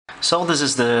So this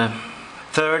is the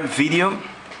third video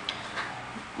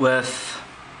with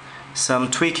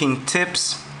some tweaking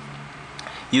tips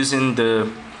using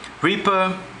the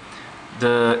Reaper,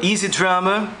 the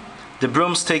EzDrummer, the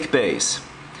Broomstick bass.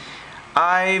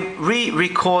 I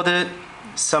re-recorded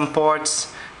some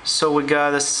parts, so we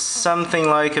got something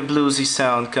like a bluesy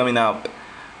sound coming up.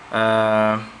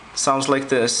 Sounds like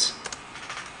this.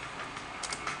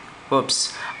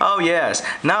 Whoops. Oh yes,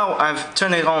 now I've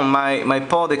turned it on my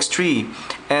Pod X3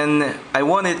 and I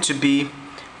want it to be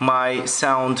my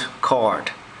sound card.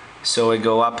 So I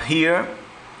go up here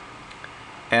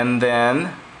and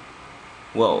then,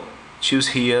 well, choose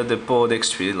here the Pod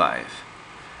X3 Live.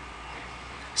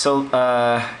 So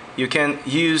you can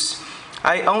use,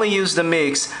 I only use the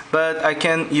mix, but I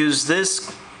can use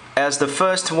this as the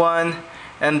first one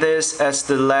and this as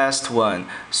the last one.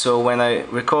 So when I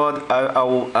record,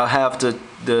 I'll have the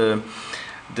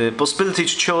possibility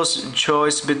to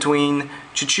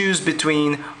choose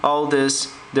between all this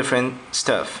different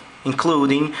stuff,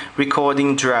 including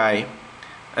recording dry.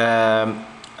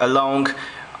 I'll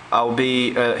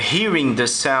be hearing the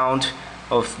sound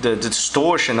of the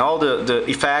distortion, all the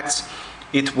effects.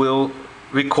 It will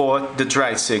record the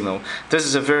dry signal. This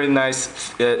is a very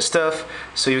nice stuff.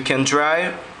 So you can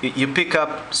dry, you pick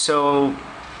up so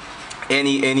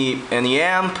any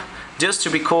amp just to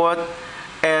record,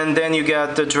 and then you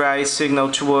got the dry signal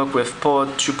to work with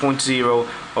Pod 2.0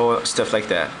 or stuff like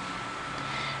that.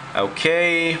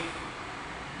 Okay.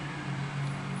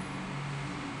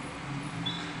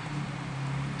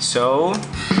 So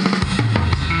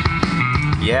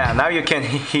yeah, now you can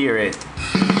hear it.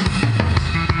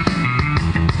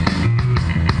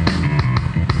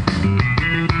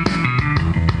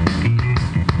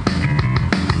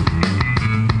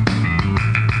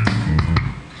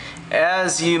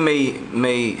 As you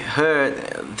may heard,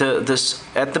 this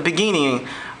at the beginning,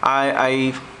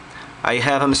 I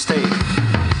have a mistake.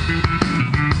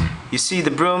 You see,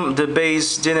 the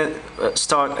bass didn't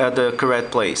start at the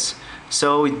correct place.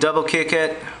 So we double kick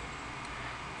it,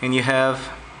 and you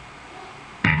have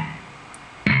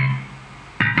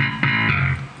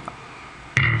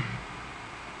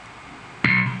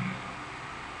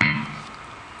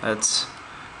let's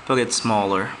put it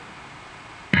smaller.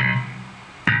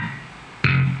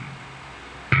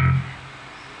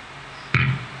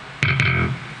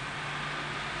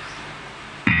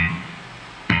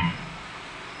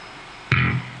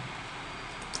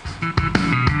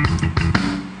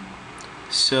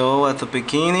 So at the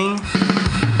beginning,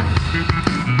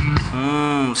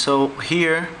 so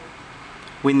here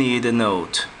we need a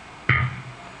note.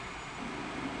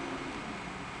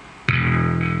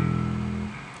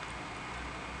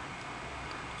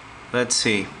 Let's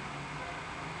see.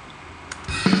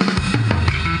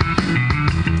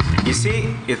 You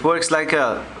see, it works like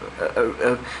a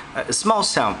small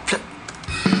sound.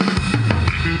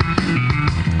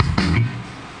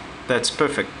 That's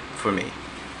perfect for me.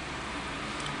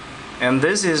 And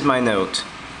this is my note.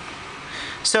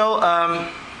 So,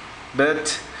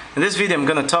 but in this video I'm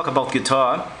gonna talk about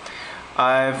guitar.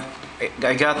 I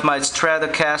got my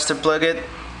Stratocaster plugin.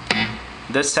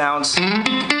 This sounds.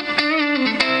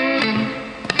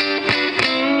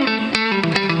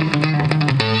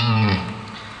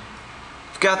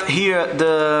 I've got here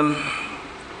the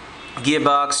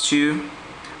gearbox too,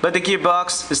 but the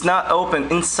gearbox is not open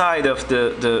inside of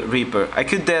the Reaper. I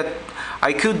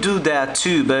could do that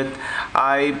too, but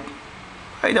I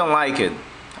don't like it.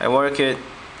 I work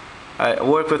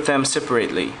with them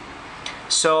separately.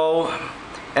 So,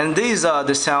 and these are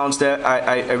the sounds that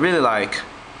I really like.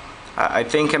 I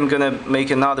think I'm gonna make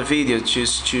another video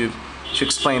just to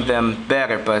explain them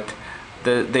better, but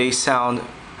they sound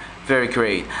very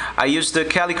great. I use the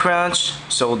Cali Crunch,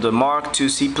 so the Mark II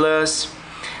C+,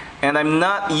 and I'm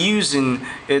not using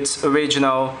its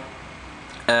original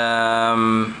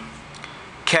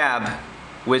cab,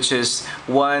 which is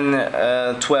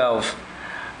 112,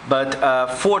 but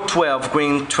 412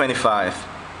 green 25.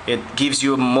 It gives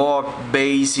you more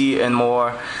bassy and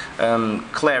more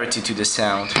clarity to the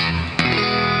sound.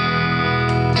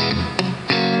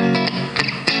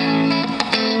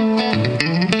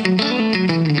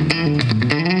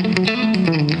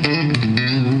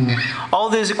 All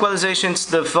these equalizations,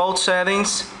 the volt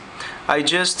settings, I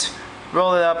just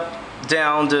roll it up,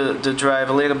 down the drive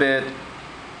a little bit,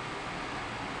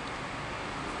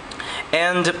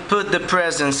 and put the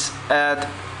presence at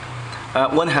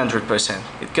 100%.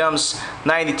 It comes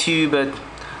 92, but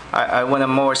I want a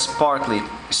more sparkly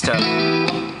stuff.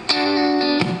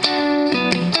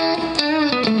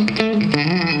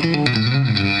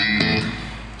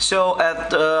 So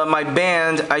at my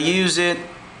band, I use it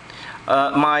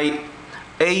my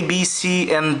A, B,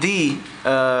 C, and D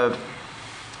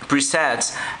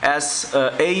presets, as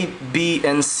A, B,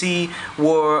 and C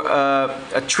were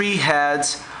three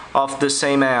heads of the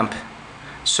same amp.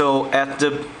 So at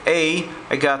the A,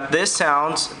 I got this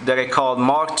sound that I called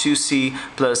Mark IIc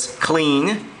plus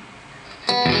clean.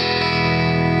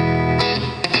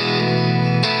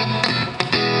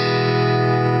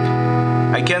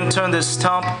 I can turn the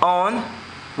stomp on,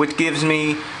 which gives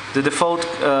me the default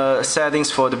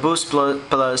settings for the boost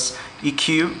plus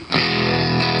EQ.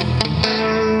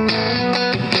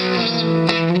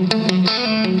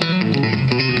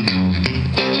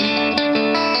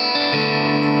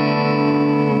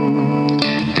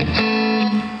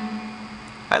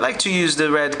 I like to use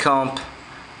the red comp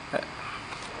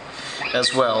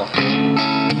as well.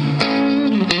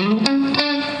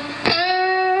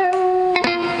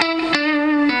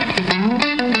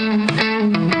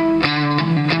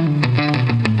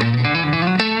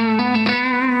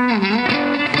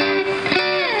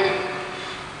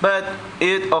 But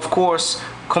it, of course,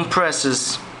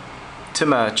 compresses too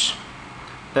much.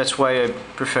 That's why I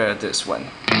prefer this one.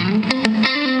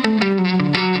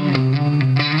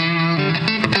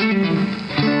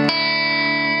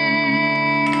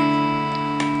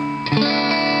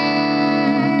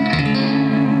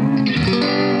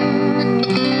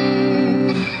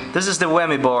 This is the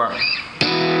whammy bar.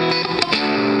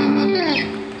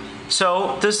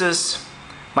 So this is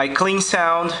my clean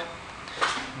sound.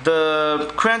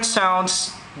 The crunch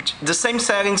sounds the same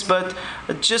settings, but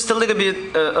just a little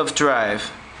bit of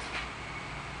drive.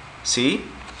 See?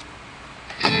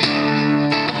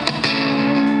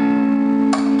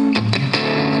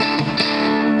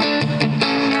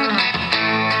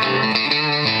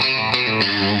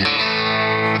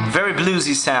 Very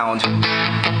bluesy sound.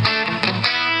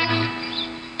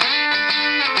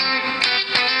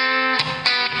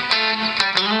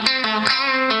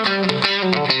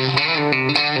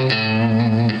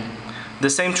 The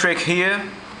same trick here.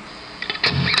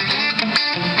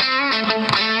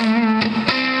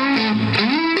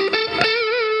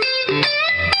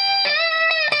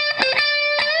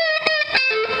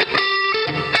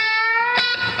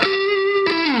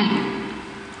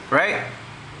 Right?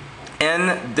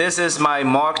 And this is my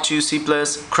Mark IIc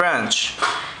plus crunch.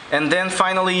 And then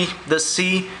finally the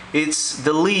C, it's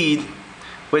the lead,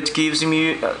 which gives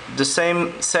me the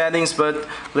same settings but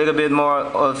a little bit more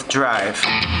of drive.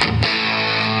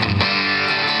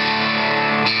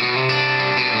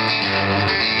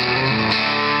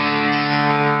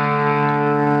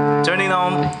 Turning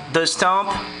on the stomp.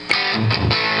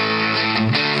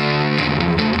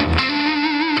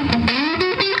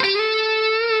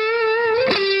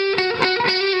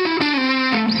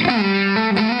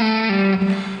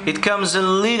 It comes a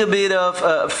little bit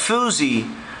of fuzzy,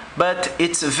 but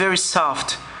it's very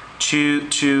soft to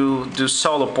do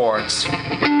solo parts.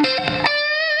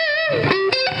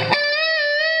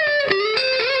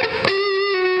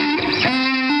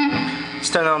 Let's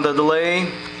turn on the delay.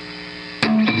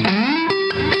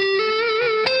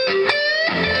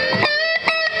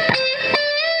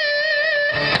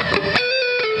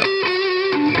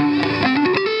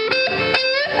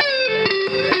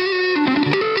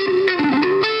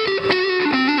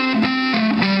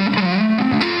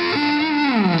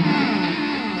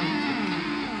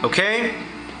 Okay,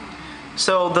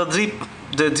 so the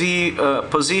D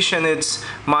position, it's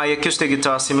my acoustic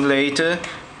guitar simulator.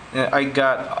 I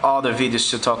got other videos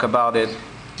to talk about it.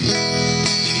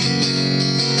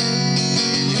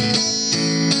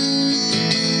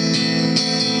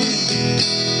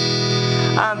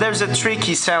 There's a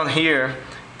tricky sound here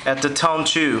at the tone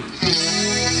 2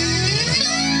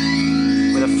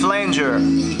 with a flanger.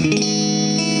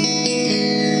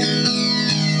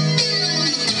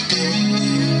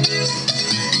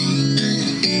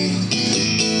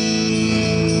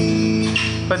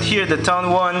 But here the tone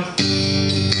 1.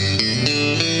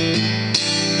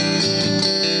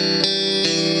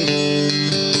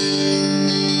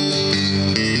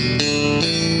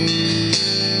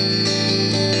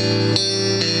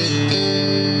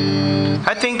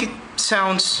 I think it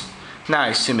sounds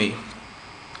nice to me.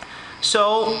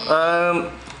 So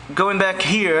going back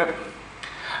here,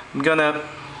 I'm gonna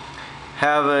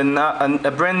have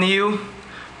a brand new.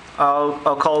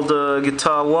 I'll call the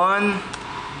guitar 1.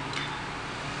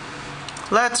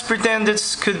 Let's pretend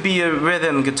this could be a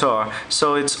rhythm guitar.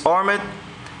 So it's armored.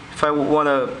 If I want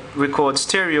to record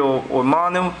stereo or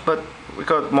mono, but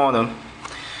record mono.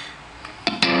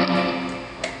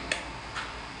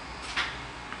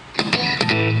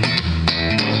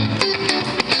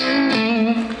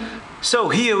 So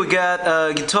here we got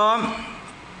a guitar,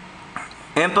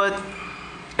 input,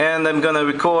 and I'm gonna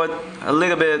record a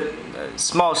little bit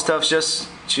small stuff just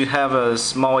to have a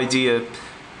small idea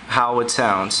how it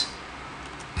sounds.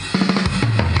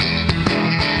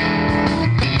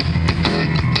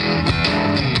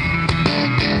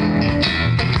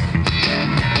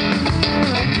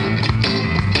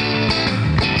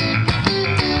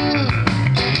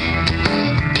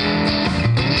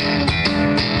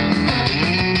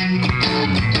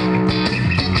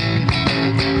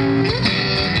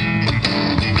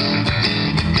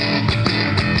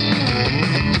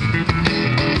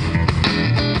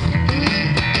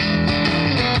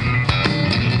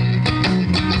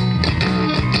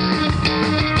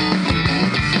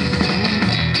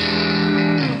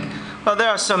 Well, there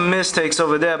are some mistakes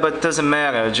over there, but it doesn't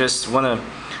matter. Just wanna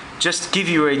give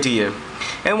you an idea.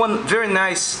 And one very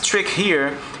nice trick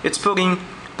here, it's putting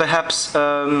perhaps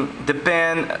the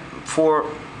band for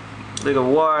a little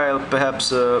while,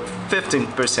 perhaps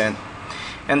 15%.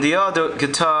 And the other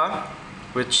guitar,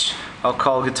 which I'll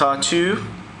call guitar 2,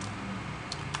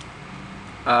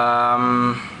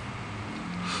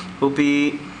 will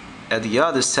be at the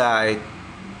other side.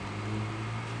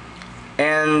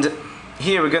 And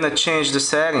here we're gonna change the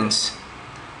settings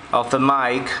of the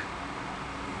mic.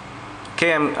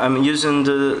 Okay, I'm using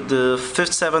the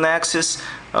 5/7 axis.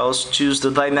 I'll choose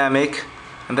the dynamic,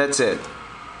 and that's it.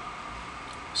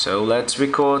 So let's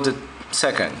record the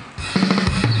second.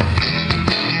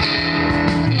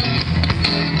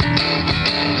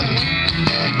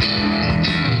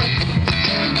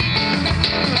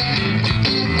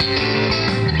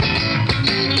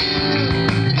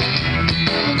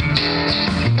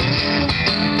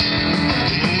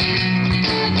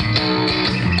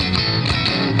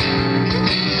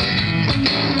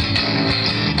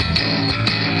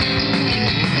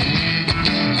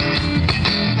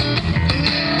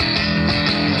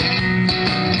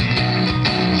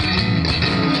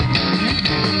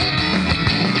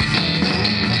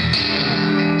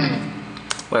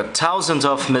 Well, thousands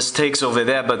of mistakes over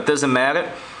there, but doesn't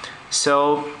matter.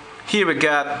 So here we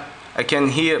got, I can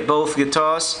hear both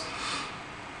guitars.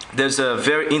 There's a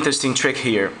very interesting trick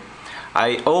here.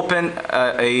 I open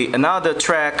another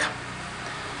track.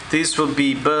 This will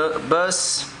be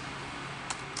bass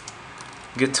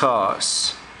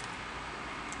guitars.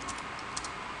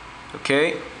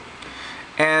 Okay,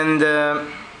 and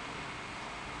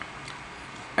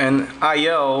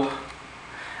IO.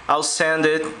 I'll send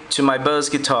it to my bass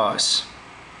guitars,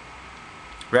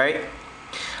 right?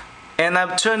 And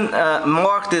I've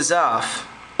mark this off,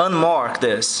 unmark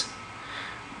this,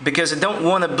 because I don't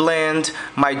want to blend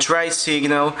my dry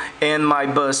signal and my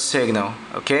bass signal,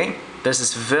 okay? This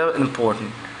is very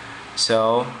important.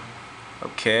 So,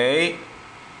 okay,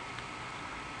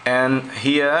 and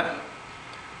here,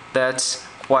 that's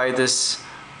why this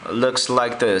looks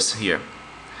like this here.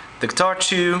 The guitar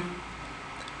 2,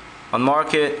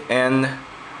 unmark it, and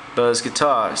bass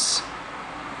guitars.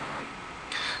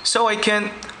 So I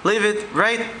can leave it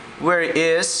right where it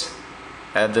is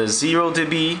at the 0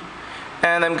 dB,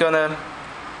 and I'm gonna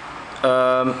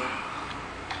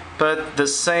put the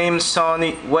same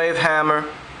Sony wave hammer.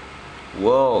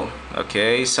 Whoa,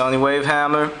 okay, Sony wave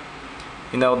hammer,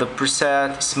 you know, the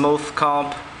preset smooth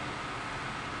comp.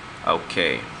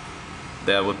 Okay,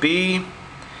 that would be.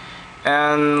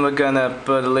 And we're gonna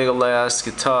put a little less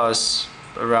guitars,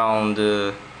 around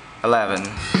 11.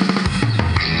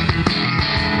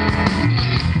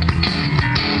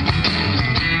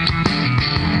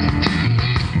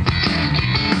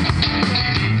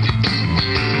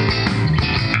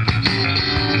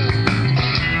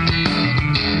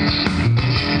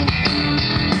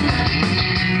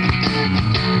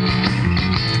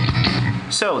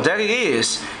 So there it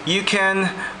is. You can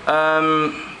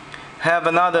have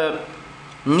another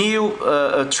new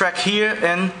track here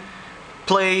and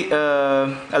play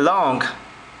along.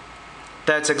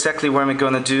 That's exactly what I'm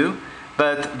gonna do,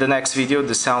 but the next video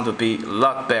the sound will be a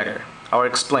lot better. I'll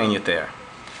explain it there.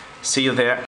 See you there.